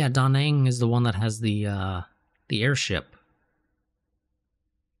realize, oh yeah, Da Nang is the one that has the airship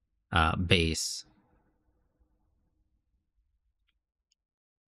base.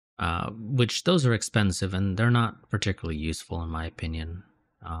 Which those are expensive and they're not particularly useful in my opinion.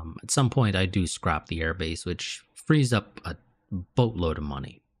 At some point I do scrap the airbase, which frees up a boatload of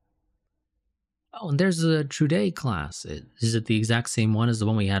money. Oh, and there's the Trudeau class. Is it the exact same one as the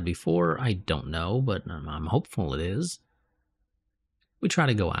one we had before? I don't know, but I'm hopeful it is. We try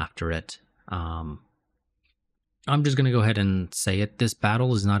to go after it. I'm just going to go ahead and say it. This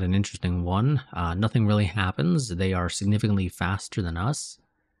battle is not an interesting one. Nothing really happens. They are significantly faster than us.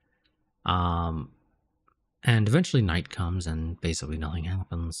 Um, and eventually night comes and basically nothing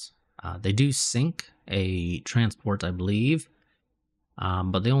happens. They do sink a transport, I believe,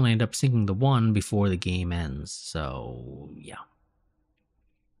 but they only end up sinking the one before the game ends. So, yeah.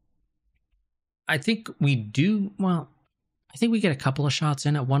 I think we do, well, I think we get a couple of shots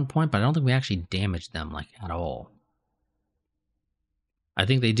in at one point, but I don't think we actually damage them, like, at all. I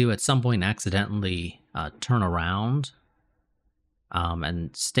think they do at some point accidentally turn around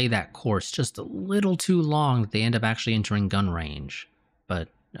and stay that course just a little too long that they end up actually entering gun range. But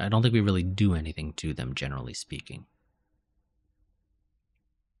I don't think we really do anything to them, generally speaking.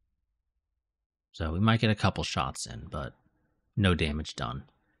 So we might get a couple shots in, but no damage done.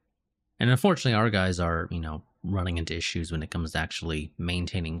 And unfortunately, our guys are, running into issues when it comes to actually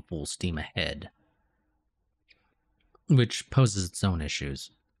maintaining full steam ahead, which poses its own issues.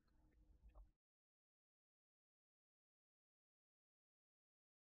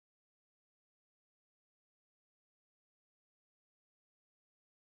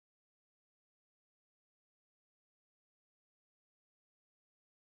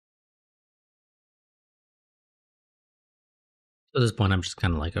 So at this point, I'm just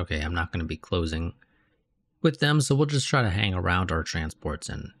kind of like, okay, I'm not going to be closing with them, so we'll just try to hang around our transports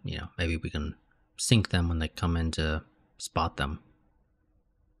and, maybe we can sink them when they come in to spot them.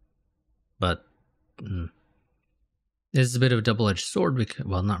 But it's a bit of a double-edged sword because,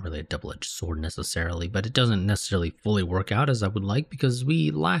 well, not really a double-edged sword necessarily, but it doesn't necessarily fully work out as I would like because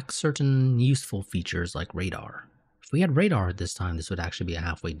we lack certain useful features like radar. If we had radar at this time, this would actually be a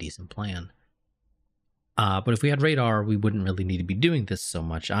halfway decent plan. But if we had radar, we wouldn't really need to be doing this so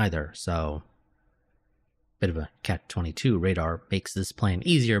much either, so bit of a catch-22. Radar makes this plan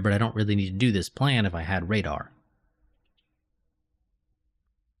easier, but I don't really need to do this plan if I had radar.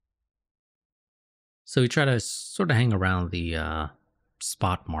 So we try to sort of hang around the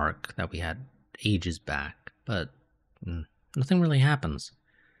spot mark that we had ages back, but nothing really happens.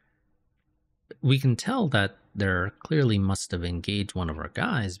 We can tell that there clearly must have engaged one of our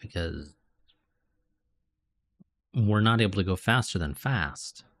guys because we're not able to go faster than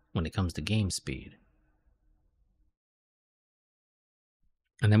fast when it comes to game speed.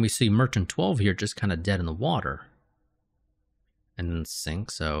 And then we see Merchant 12 here just kind of dead in the water and then sink.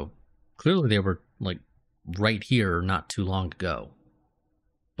 So clearly they were like right here not too long ago.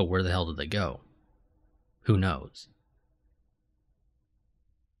 But where the hell did they go? Who knows?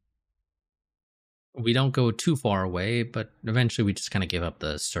 We don't go too far away, but eventually we just kind of give up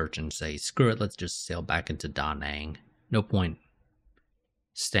the search and say, screw it, let's just sail back into Da Nang. No point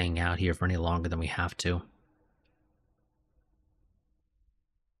staying out here for any longer than we have to.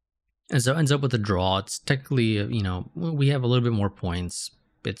 And so it ends up with a draw. It's technically, we have a little bit more points,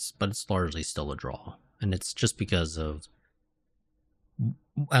 but it's largely still a draw. And it's just because of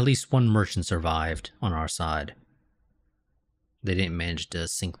at least one merchant survived on our side. They didn't manage to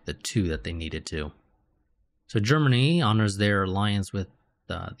sink the two that they needed to. So Germany honors their alliance with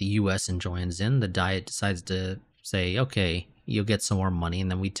the U.S. and joins in. The Diet decides to say, okay, you'll get some more money. And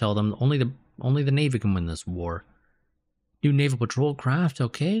then we tell them only the Navy can win this war. New naval patrol craft,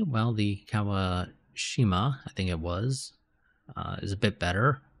 okay. Well, the Kawashima, I think it was, is a bit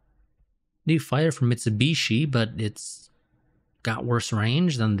better. New fighter from Mitsubishi, but it's got worse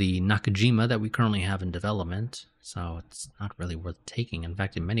range than the Nakajima that we currently have in development. So it's not really worth taking. In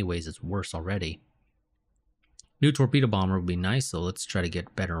fact, in many ways, it's worse already. New torpedo bomber would be nice, so let's try to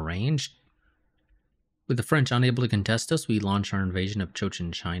get better range. With the French unable to contest us, we launch our invasion of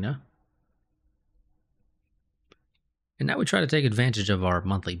Cochin China. And now we try to take advantage of our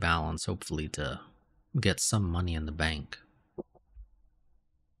monthly balance, hopefully to get some money in the bank.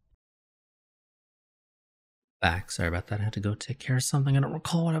 Back, sorry about that. I had to go take care of something. I don't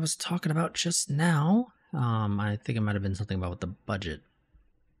recall what I was talking about just now. I think it might have been something about the budget.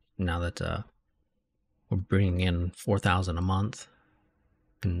 Now that we're bringing in 4,000 a month,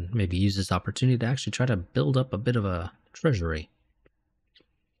 and maybe use this opportunity to actually try to build up a bit of a treasury.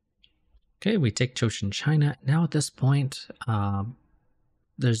 Okay, we take Cochin China. Now at this point,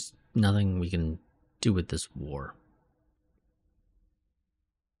 there's nothing we can do with this war.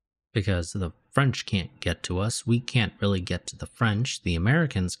 Because the French can't get to us, we can't really get to the French, the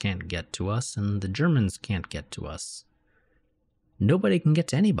Americans can't get to us, and the Germans can't get to us. Nobody can get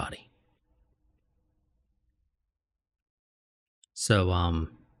to anybody. So,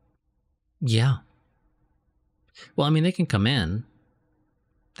 yeah. Well, I mean, they can come in.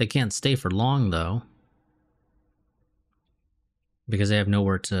 They can't stay for long, though. Because they have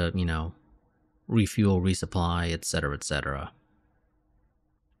nowhere to, refuel, resupply, etc., etc.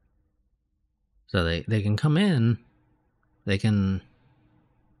 So they can come in, they can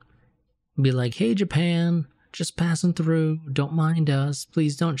be like, "Hey, Japan, just passing through. Don't mind us.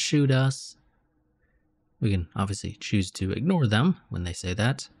 Please don't shoot us." We can obviously choose to ignore them when they say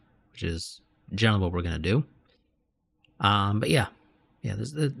that, which is generally what we're going to do. But yeah,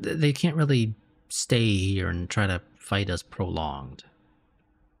 they can't really stay here and try to fight us prolonged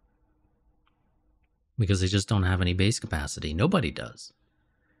because they just don't have any base capacity. Nobody does.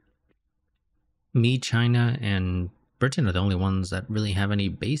 Me, China, and Britain are the only ones that really have any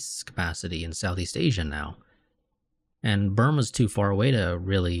base capacity in Southeast Asia now. And Burma's too far away to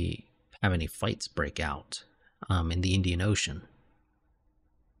really have any fights break out in the Indian Ocean.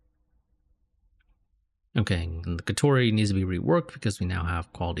 Okay, and the Katori needs to be reworked because we now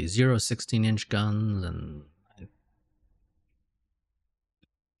have quality 0 16-inch guns, and I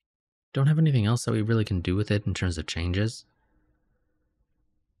don't have anything else that we really can do with it in terms of changes.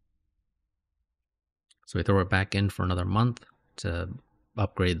 So we throw it back in for another month to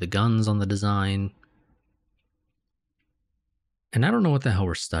upgrade the guns on the design. And I don't know what the hell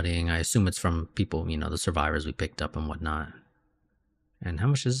we're studying. I assume it's from people, the survivors we picked up and whatnot. And how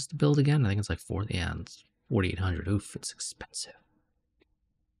much is this to build again? I think it's like 4,800. Oof, it's expensive.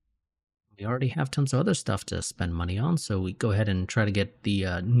 We already have tons of other stuff to spend money on, so we go ahead and try to get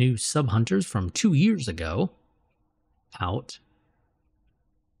the new sub-hunters from 2 years ago out.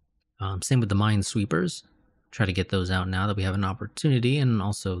 Same with the minesweepers. Try to get those out now that we have an opportunity, and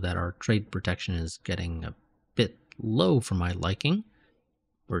also that our trade protection is getting a bit low for my liking.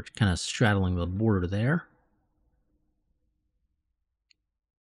 We're kind of straddling the border there.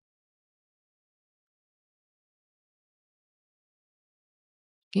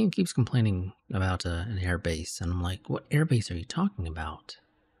 Game keeps complaining about an air base, and I'm like, what air base are you talking about?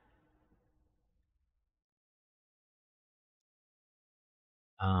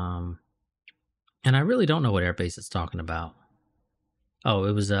 And I really don't know what air base it's talking about. Oh,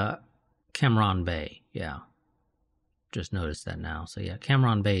 it was Cameron Bay. Yeah, just noticed that now. So yeah,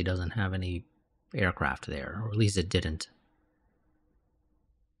 Cameron Bay doesn't have any aircraft there, or at least it didn't.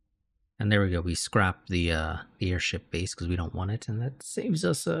 And there we go. We scrapped the airship base because we don't want it, and that saves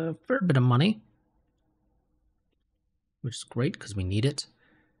us a fair bit of money, which is great because we need it.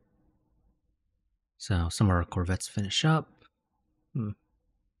 So some of our corvettes finish up.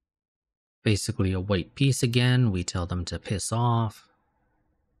 Basically a white piece again. We tell them to piss off.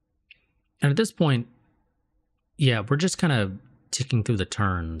 And at this point, yeah, we're just kind of ticking through the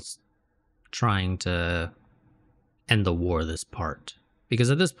turns, trying to end the war this part.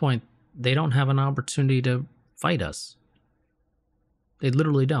 Because at this point, they don't have an opportunity to fight us. They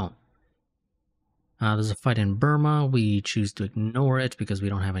literally don't. There's a fight in Burma. We choose to ignore it because we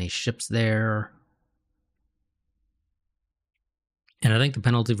don't have any ships there. And I think the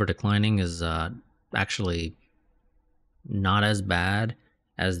penalty for declining is actually not as bad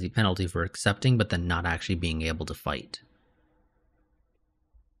as the penalty for accepting, but then not actually being able to fight.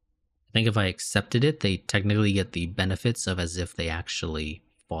 I think if I accepted it, they technically get the benefits of as if they actually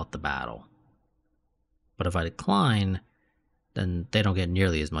fought the battle. But if I decline, then they don't get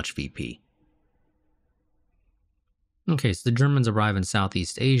nearly as much VP. Okay, so the Germans arrive in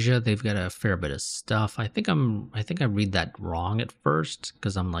Southeast Asia. They've got a fair bit of stuff. I think I read that wrong at first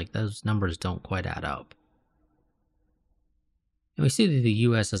because I'm like, those numbers don't quite add up. And we see that the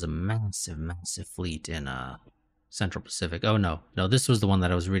U.S. has a massive, massive fleet in Central Pacific. Oh no, this was the one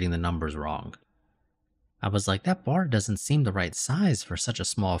that I was reading the numbers wrong. I was like, that bar doesn't seem the right size for such a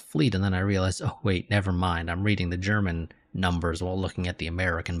small fleet, and then I realized, oh wait, never mind. I'm reading the German numbers while looking at the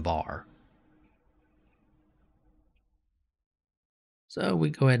American bar. So we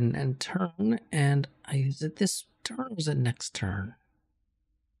go ahead and turn, and is it this turn or is it next turn?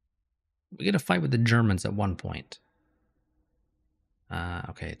 We get a fight with the Germans at one point.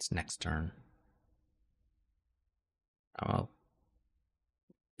 Okay, it's next turn. Oh,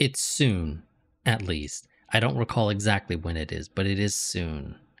 it's soon, at least. I don't recall exactly when it is, but it is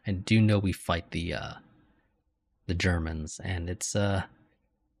soon. I do know we fight the Germans, and it's not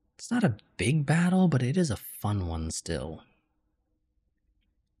a big battle, but it is a fun one still.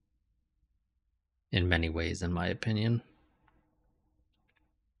 In many ways, in my opinion.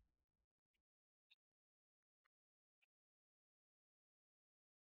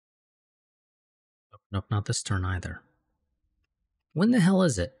 Nope, not this turn either. When the hell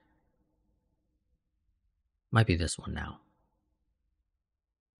is it? Might be this one now.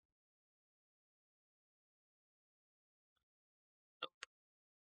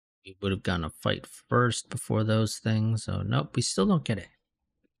 We would have gone a fight first before those things, so nope, we still don't get it.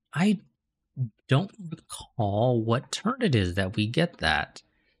 don't recall what turn it is that we get that.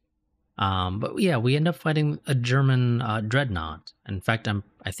 But yeah, we end up fighting a German dreadnought. In fact,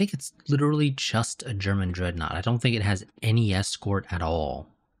 I think it's literally just a German dreadnought. I don't think it has any escort at all.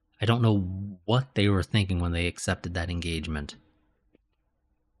 I don't know what they were thinking when they accepted that engagement.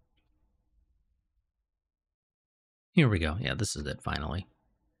 Here we go. Yeah, this is it finally.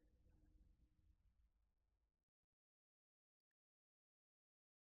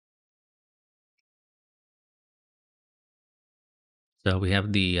 So we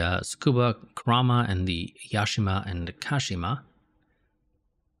have the Tsukuba Kurama and the Yashima and the Kashima,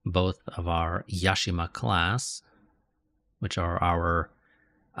 both of our Yashima class, which are our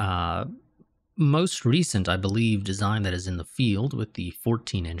uh, most recent, I believe, design that is in the field with the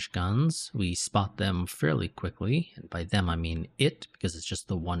 14-inch guns. We spot them fairly quickly, and by them I mean it, because it's just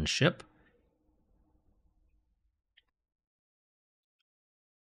the one ship.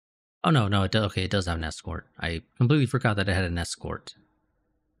 Oh no, no, okay, it does have an escort. I completely forgot that it had an escort.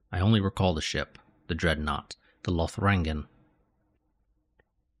 I only recall the ship, the Dreadnought, the Lothrangan.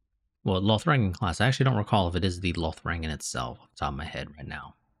 Well, Lothrangan class. I actually don't recall if it is the Lothrangan itself off the top of my head right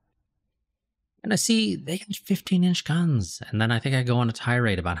now. And I see they got 15-inch guns. And then I think I go on a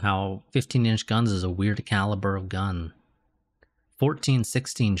tirade about how 15-inch guns is a weird caliber of gun. 14,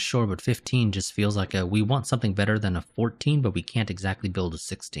 16, sure, but 15 just feels like we want something better than a 14, but we can't exactly build a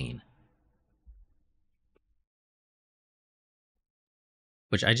 16.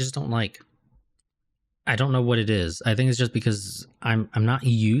 Which I just don't like. I don't know what it is. I think it's just because I'm not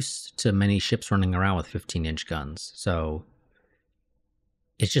used to many ships running around with 15-inch guns. So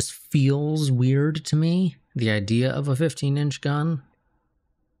it just feels weird to me, the idea of a 15-inch gun.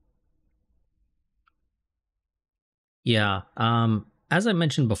 Yeah. As I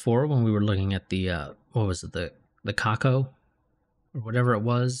mentioned before when we were looking at the what was it, the Kako or whatever it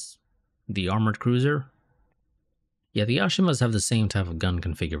was, the armored cruiser. Yeah, the Yashimas have the same type of gun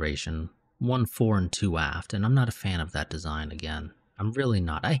configuration, one fore and two aft, and I'm not a fan of that design again. I'm really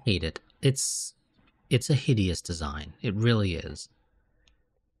not. I hate it. It's a hideous design. It really is.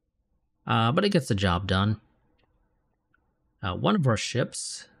 But it gets the job done. One of our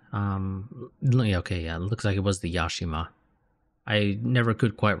ships, yeah, okay, yeah, it looks like it was the Yashima. I never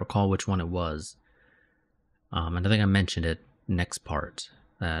could quite recall which one it was. And I think I mentioned it next part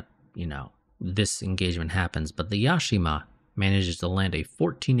that, this engagement happens, but the Yashima manages to land a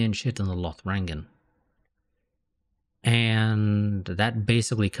 14-inch hit on the Lothrangan. And that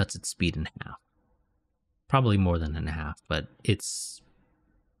basically cuts its speed in half. Probably more than in half, but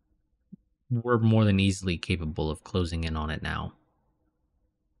we're more than easily capable of closing in on it now.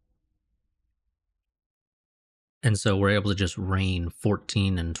 And so we're able to just rain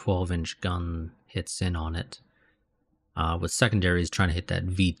 14 and 12-inch gun hits in on it, with secondaries trying to hit that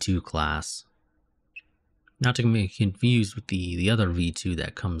V2 class. Not to be confused with the other V2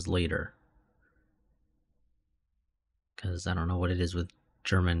 that comes later. Because I don't know what it is with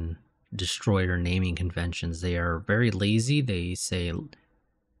German destroyer naming conventions. They are very lazy. They say,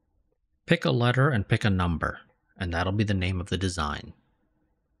 pick a letter and pick a number, and that'll be the name of the design.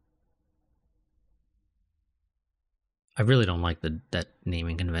 I really don't like that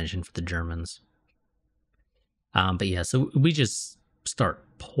naming convention for the Germans. But yeah, so we just start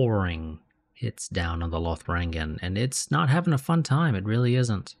pouring hits down on the Lothrangan, and it's not having a fun time. It really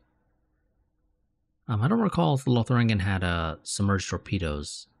isn't. I don't recall if the Lothrangan had submerged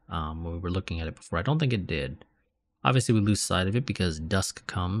torpedoes when we were looking at it before. I don't think it did. Obviously, we lose sight of it because dusk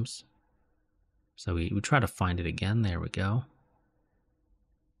comes. So we try to find it again. There we go.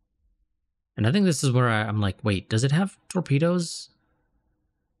 And I think this is where I'm like, wait, does it have torpedoes?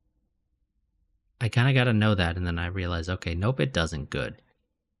 I kind of got to know that. And then I realize, okay, nope, it doesn't. Good.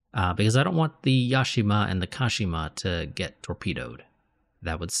 Because I don't want the Yashima and the Kashima to get torpedoed.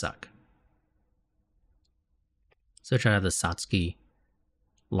 That would suck. So try to have the Satsuki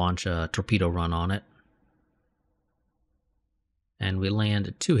launch a torpedo run on it. And we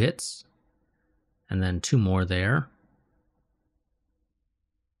land 2 hits. And then 2 more there.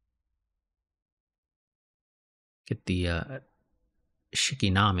 Get the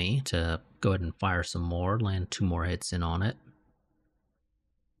Shikinami to go ahead and fire some more. Land 2 more hits in on it.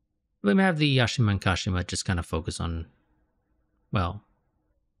 We may have the Yashima and Kashima just kind of focus on, well,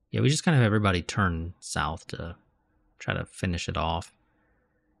 yeah, we just kind of have everybody turn south to try to finish it off.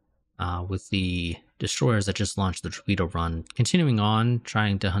 With the destroyers that just launched the torpedo run, continuing on,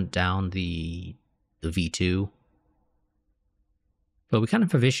 trying to hunt down the V2. But we kind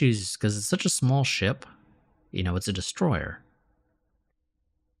of have issues because it's such a small ship. It's a destroyer.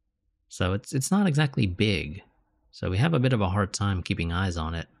 So it's not exactly big. So we have a bit of a hard time keeping eyes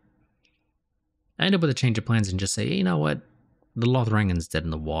on it. I end up with a change of plans and just say, "Hey, you know what? The Lothrangen's dead in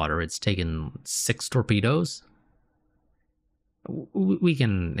the water. It's taken 6 torpedoes. We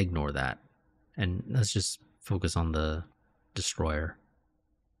can ignore that. And let's just focus on the destroyer."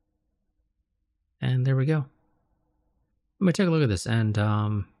 And there we go. Let me take a look at this. And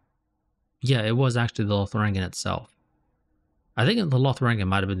yeah, it was actually the Lothrangen itself. I think the Lothrangen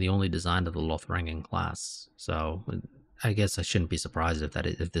might have been the only design of the Lothrangen class. So I guess I shouldn't be surprised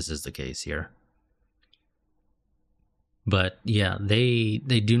if this is the case here. But yeah, they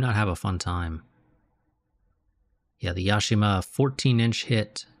do not have a fun time. Yeah, the Yashima 14-inch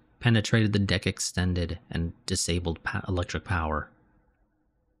hit penetrated the deck extended and disabled electric power.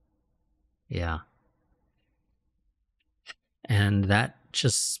 Yeah. And that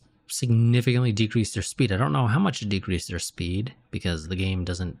just significantly decreased their speed. I don't know how much it decreased their speed because the game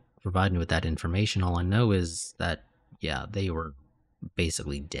doesn't provide me with that information. All I know is that, yeah, they were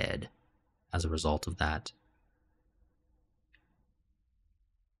basically dead as a result of that.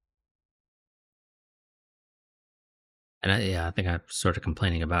 And I think I'm sort of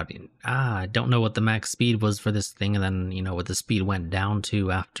complaining about, I don't know what the max speed was for this thing, and then, what the speed went down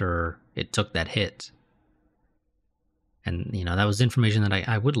to after it took that hit. And, that was information that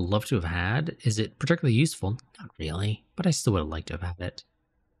I would love to have had. Is it particularly useful? Not really, but I still would have liked to have had it.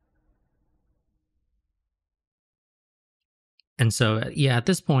 And so, yeah, at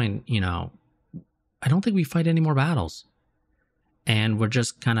this point, I don't think we fight any more battles. And we're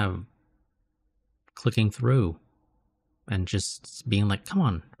just kind of clicking through and just being like, come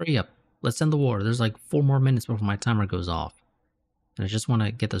on, hurry up. Let's end the war. There's like 4 more minutes before my timer goes off. And I just want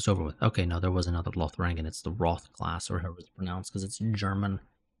to get this over with. Okay, no, there was another Lothrangen. It's the Roth class, or however it's pronounced, because it's German.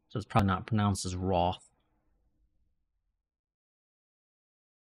 So it's probably not pronounced as Roth.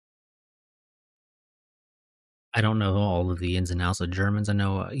 I don't know all of the ins and outs of Germans. I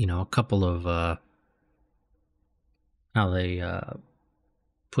know, a couple of how they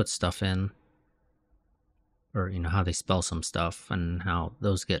put stuff in, or how they spell some stuff and how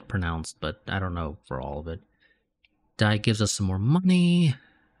those get pronounced, but I don't know for all of it. Die gives us some more money.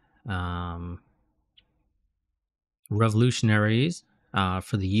 Revolutionaries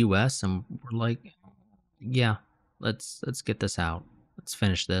for the U.S. and we're like, yeah, let's get this out. Let's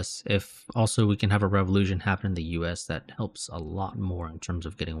finish this. If also we can have a revolution happen in the U.S., that helps a lot more in terms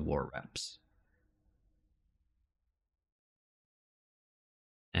of getting war reps.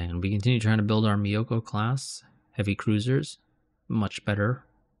 And we continue trying to build our Miyoko class heavy cruisers, much better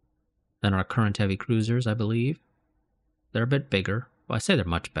than our current heavy cruisers, I believe. They're a bit bigger. Well, I say they're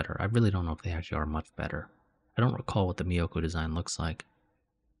much better. I really don't know if they actually are much better. I don't recall what the Miyoko design looks like.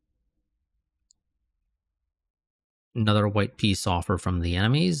 Another white piece offer from the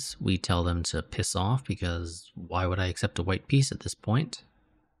enemies. We tell them to piss off because why would I accept a white piece at this point?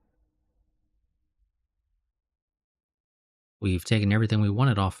 We've taken everything we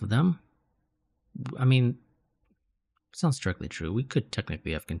wanted off of them. I mean, it's not strictly true. We could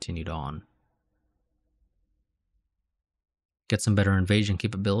technically have continued on. Get some better invasion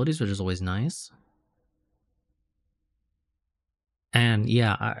capabilities, which is always nice. And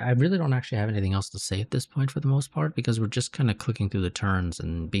yeah, I really don't actually have anything else to say at this point for the most part, because we're just kind of clicking through the turns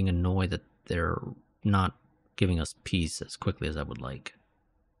and being annoyed that they're not giving us peace as quickly as I would like.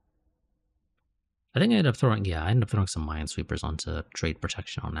 I think I ended up throwing some minesweepers onto trade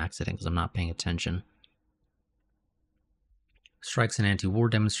protection on accident because I'm not paying attention. Strikes and anti-war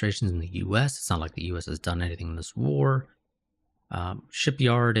demonstrations in the U.S. It's not like the U.S. has done anything in this war.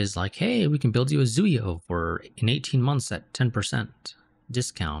 Shipyard is like, hey, we can build you a Zuyo in 18 months at 10%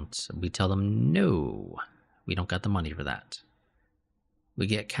 discount. We tell them, no, we don't got the money for that. We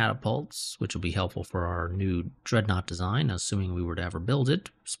get catapults, which will be helpful for our new dreadnought design, assuming we were to ever build it.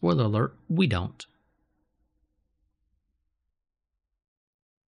 Spoiler alert, we don't.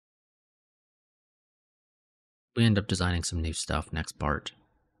 We end up designing some new stuff next part,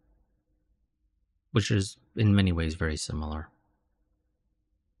 which is in many ways very similar.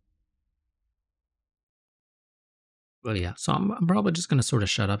 But yeah, so I'm probably just going to sort of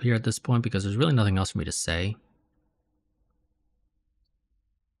shut up here at this point because there's really nothing else for me to say.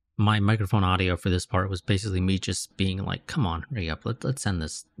 My microphone audio for this part was basically me just being like, "Come on, hurry up, let's end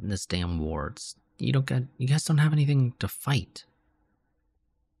this damn war. You guys don't have anything to fight.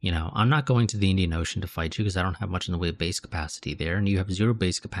 I'm not going to the Indian Ocean to fight you because I don't have much in the way of base capacity there, and you have 0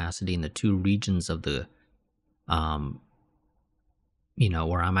 base capacity in the 2 regions of the,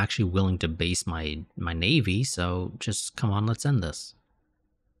 where I'm actually willing to base my navy. So just come on, let's end this."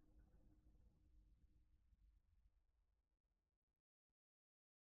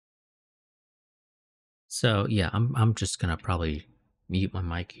 So yeah, I'm just gonna probably mute my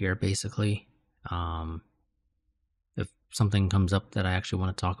mic here basically. Um, if something comes up that I actually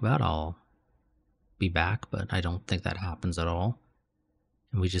want to talk about, I'll be back, but I don't think that happens at all.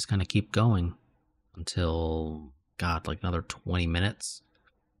 And we just kind of keep going until, God, like another 20 minutes,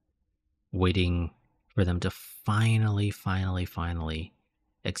 waiting for them to finally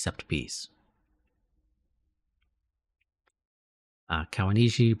accept peace.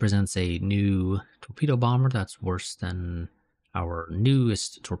 Kawanishi presents a new torpedo bomber that's worse than our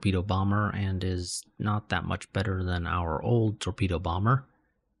newest torpedo bomber and is not that much better than our old torpedo bomber.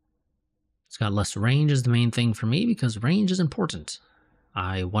 It's got less range is the main thing for me because range is important.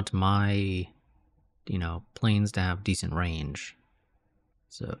 I want my, planes to have decent range.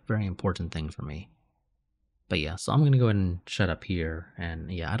 It's a very important thing for me. But yeah, so I'm going to go ahead and shut up here.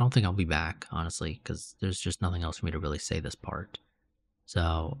 And yeah, I don't think I'll be back, honestly, because there's just nothing else for me to really say this part.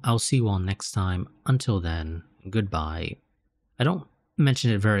 So I'll see you all next time. Until then, goodbye. I don't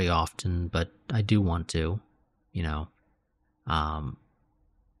mention it very often, but I do want to, you know.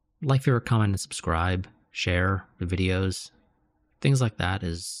 Like, favorite, comment, and subscribe. Share the videos. Things like that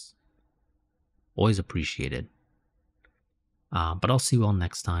is always appreciated. But I'll see you all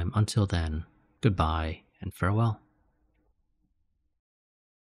next time. Until then, goodbye and farewell.